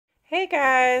Hey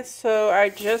guys, so I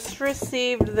just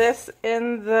received this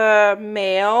in the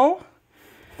mail.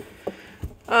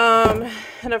 And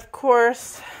of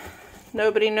course,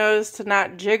 nobody knows to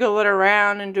not jiggle it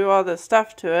around and do all this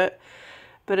stuff to it.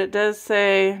 But it does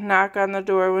say, knock on the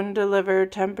door when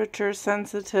delivered, temperature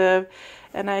sensitive.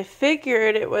 And I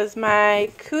figured it was my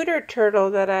Cooter Turtle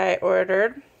that I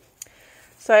ordered.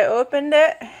 So I opened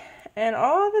it, and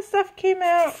all the stuff came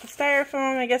out.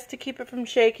 Styrofoam, I guess, to keep it from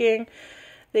shaking.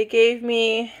 They gave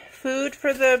me food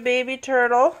for the baby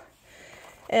turtle,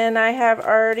 and I have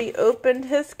already opened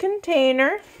his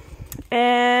container,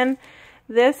 and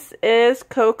this is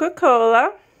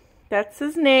Coca-Cola. That's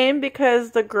his name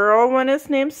because the girl one is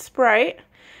named Sprite,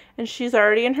 and she's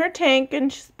already in her tank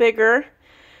and she's bigger.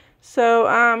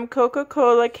 So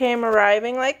Coca-Cola came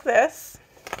arriving like this.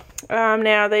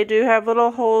 Now they do have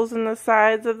little holes in the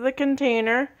sides of the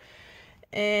container,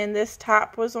 and this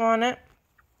top was on it.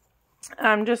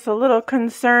 I'm just a little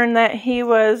concerned that he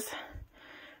was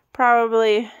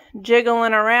probably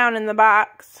jiggling around in the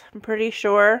box, I'm pretty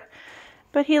sure.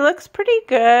 But he looks pretty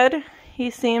good.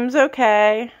 He seems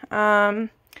okay.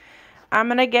 I'm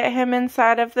going to get him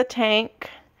inside of the tank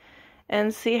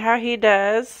and see how he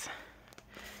does.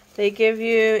 They give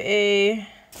you a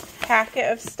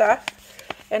packet of stuff.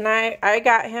 And I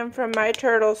got him from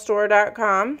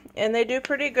myturtlestore.com. And they do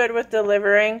pretty good with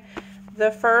delivering. The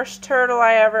first turtle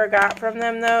I ever got from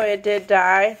them, though, it did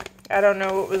die. I don't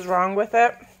know what was wrong with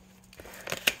it.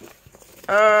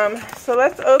 So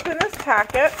let's open this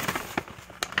packet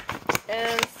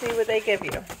and see what they give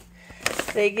you.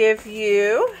 They give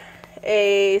you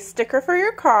a sticker for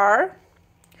your car,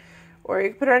 or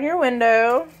you can put it on your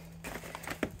window.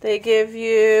 They give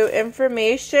you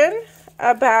information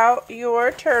about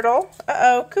your turtle.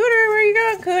 Uh-oh, Cooter, where are you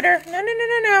going, Cooter?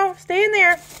 No, stay in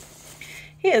there.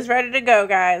 He is ready to go,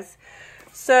 guys.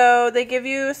 So they give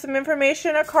you some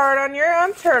information, a card on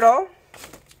your turtle.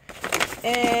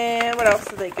 And what else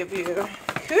do they give you?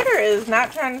 Cooter is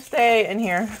not trying to stay in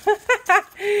here.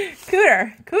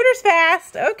 Cooter's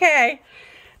fast. Okay.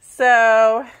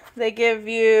 So they give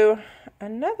you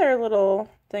another little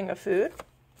thing of food.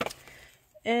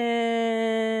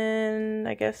 And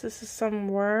I guess this is some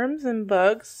worms and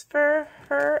bugs for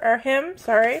her, or him,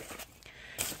 sorry.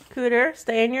 Cooter,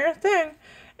 stay in your thing.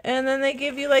 And then they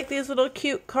give you like these little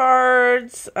cute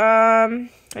cards. I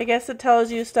guess it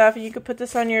tells you stuff. You could put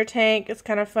this on your tank. It's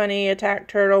kind of funny. Attack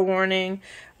turtle warning.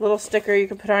 Little sticker you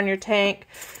can put on your tank.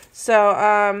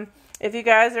 So if you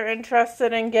guys are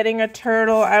interested in getting a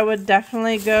turtle, I would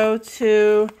definitely go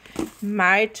to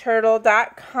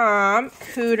myturtle.com.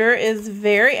 Cooter is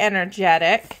very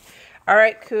energetic.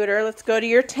 Alright, Cooter, let's go to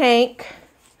your tank,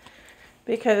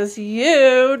 because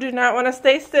you do not want to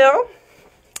stay still.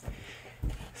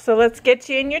 So let's get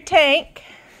you in your tank.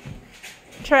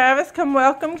 Travis, come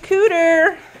welcome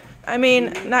Cooter. I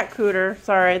mean, not Cooter.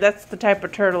 Sorry, that's the type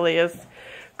of turtle he is.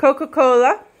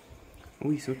 Coca-Cola.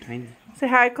 Oh, he's so tiny. Say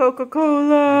hi,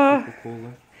 Coca-Cola. Hi,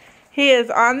 Coca-Cola. He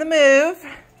is on the move.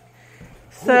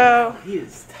 So he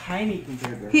is tiny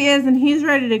compared to he is, and he's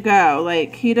ready to go.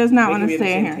 Like, he does not want to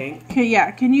stay in here. Okay,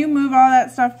 yeah. Can you move all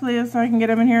that stuff, please, so I can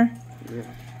get him in here? Yeah.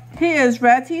 He is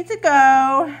ready to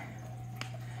go.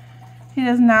 He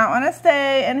does not want to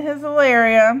stay in his little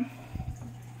area.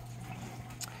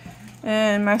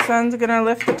 And my son's going to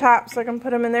lift the top so I can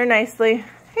put him in there nicely.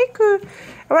 Hey, Cooter.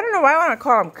 I don't know why I want to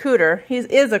call him Cooter. He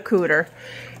is a Cooter.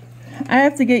 I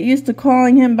have to get used to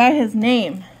calling him by his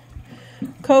name.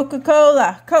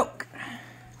 Coca-Cola. Coke.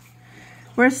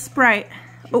 Where's Sprite?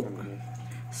 Oh,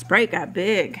 Sprite got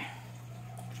big.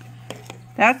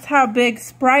 That's how big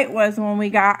Sprite was when we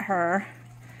got her.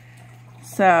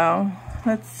 So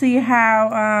let's see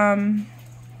how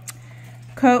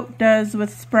Coke does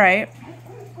with Sprite.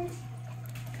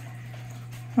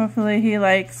 Hopefully he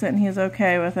likes it and he's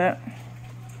okay with it.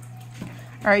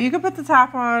 Alright, you can put the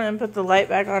top on and put the light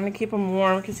back on to keep him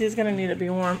warm, because he's going to need to be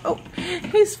warm. Oh,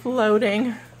 he's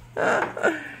floating.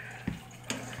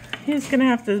 He's going to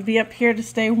have to be up here to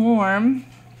stay warm.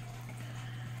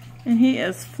 And he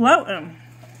is floating.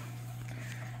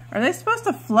 Are they supposed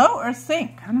to float or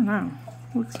sink? I don't know.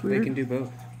 Looks weird. They can do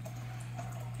both.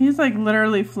 He's like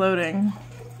literally floating.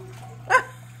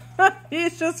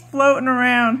 He's just floating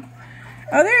around.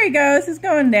 Oh, there he goes. He's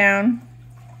going down.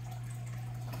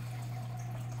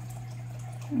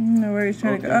 I don't know where he's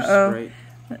trying to go. Uh-oh. Sprite.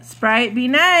 Let Sprite be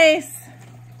nice.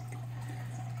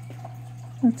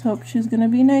 Let's hope she's going to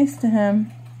be nice to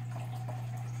him.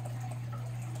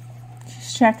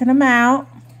 She's checking him out.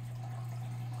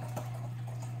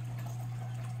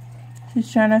 She's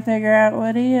trying to figure out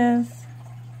what he is.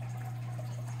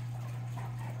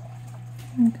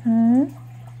 Okay.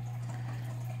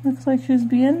 Looks like she's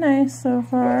being nice so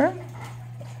far.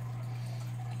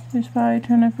 She's probably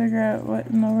trying to figure out what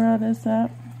in the world is that.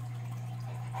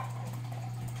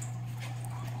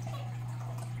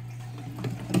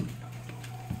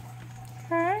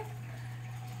 Okay.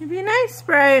 You be nice,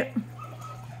 Sprite.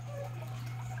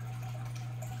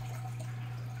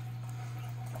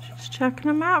 She's checking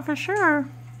them out for sure.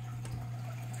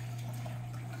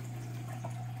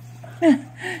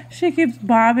 She keeps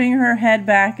bobbing her head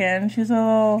back in. She's a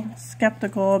little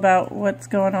skeptical about what's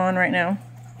going on right now.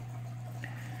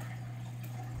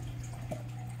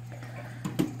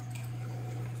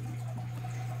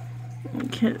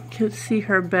 Could see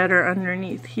her better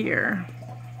underneath here.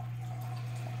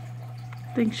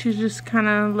 I think she's just kind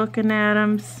of looking at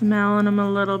him, smelling him a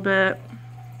little bit.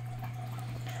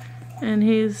 And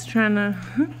he's trying to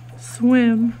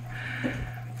swim.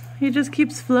 He just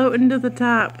keeps floating to the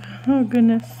top. Oh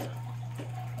goodness.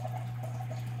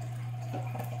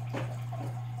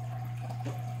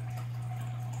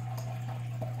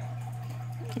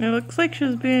 It looks like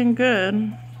she's being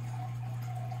good.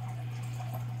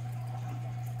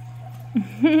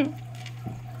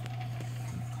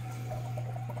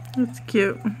 That's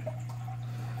cute.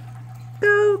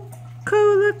 Go,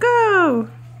 Cola, go!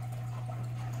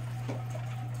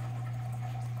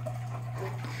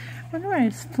 I wonder why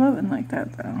he's floating like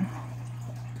that though.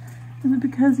 Is it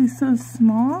because he's so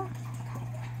small?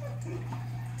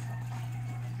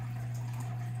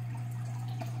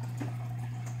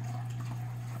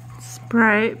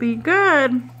 Sprite, be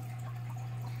good.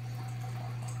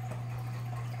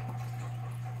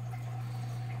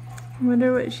 I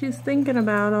wonder what she's thinking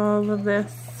about all of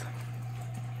this.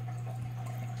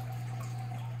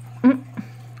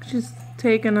 She's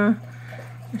taking a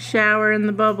shower in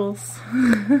the bubbles.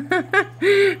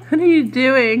 What are you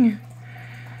doing?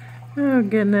 Oh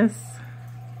goodness.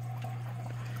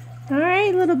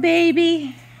 Alright, little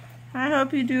baby. I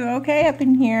hope you do okay up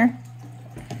in here.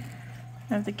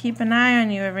 I have to keep an eye on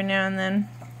you every now and then.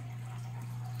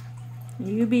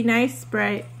 You be nice,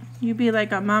 Sprite. You be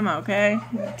like a mama, okay?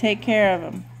 Take care of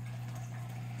him.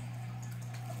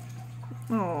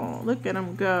 Oh, look at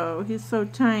him go. He's so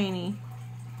tiny.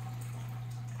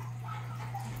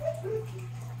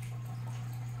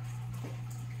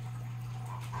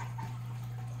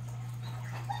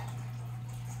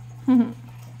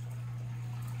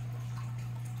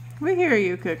 We hear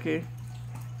you, Cookie.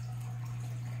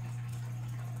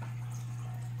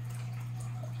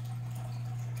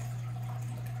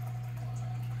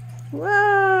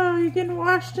 Whoa, you're getting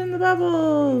washed in the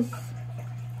bubbles.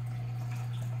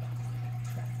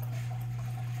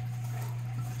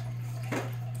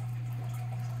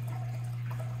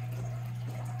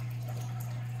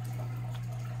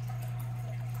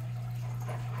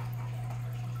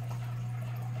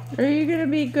 Are you gonna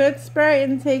be good, Sprite,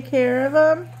 and take care of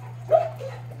them?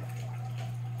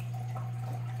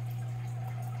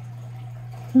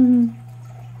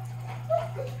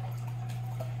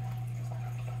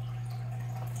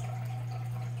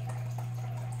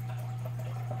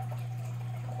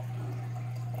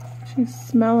 She's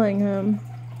smelling him.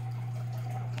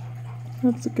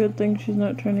 That's a good thing she's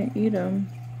not trying to eat him.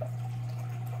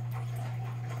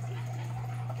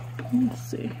 Let's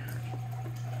see.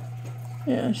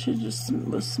 Yeah, she just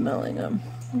was smelling him.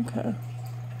 Okay.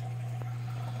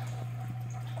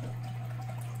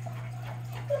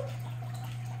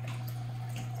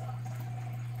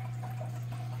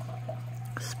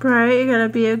 Sprite, you gotta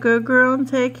be a good girl and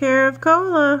take care of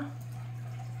Cola.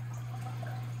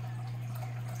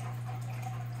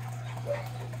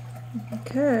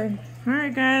 Okay.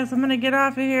 Alright guys, I'm gonna get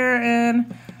off of here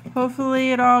and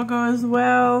hopefully it all goes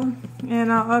well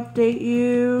and I'll update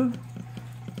you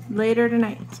later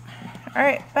tonight.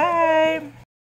 Alright, bye!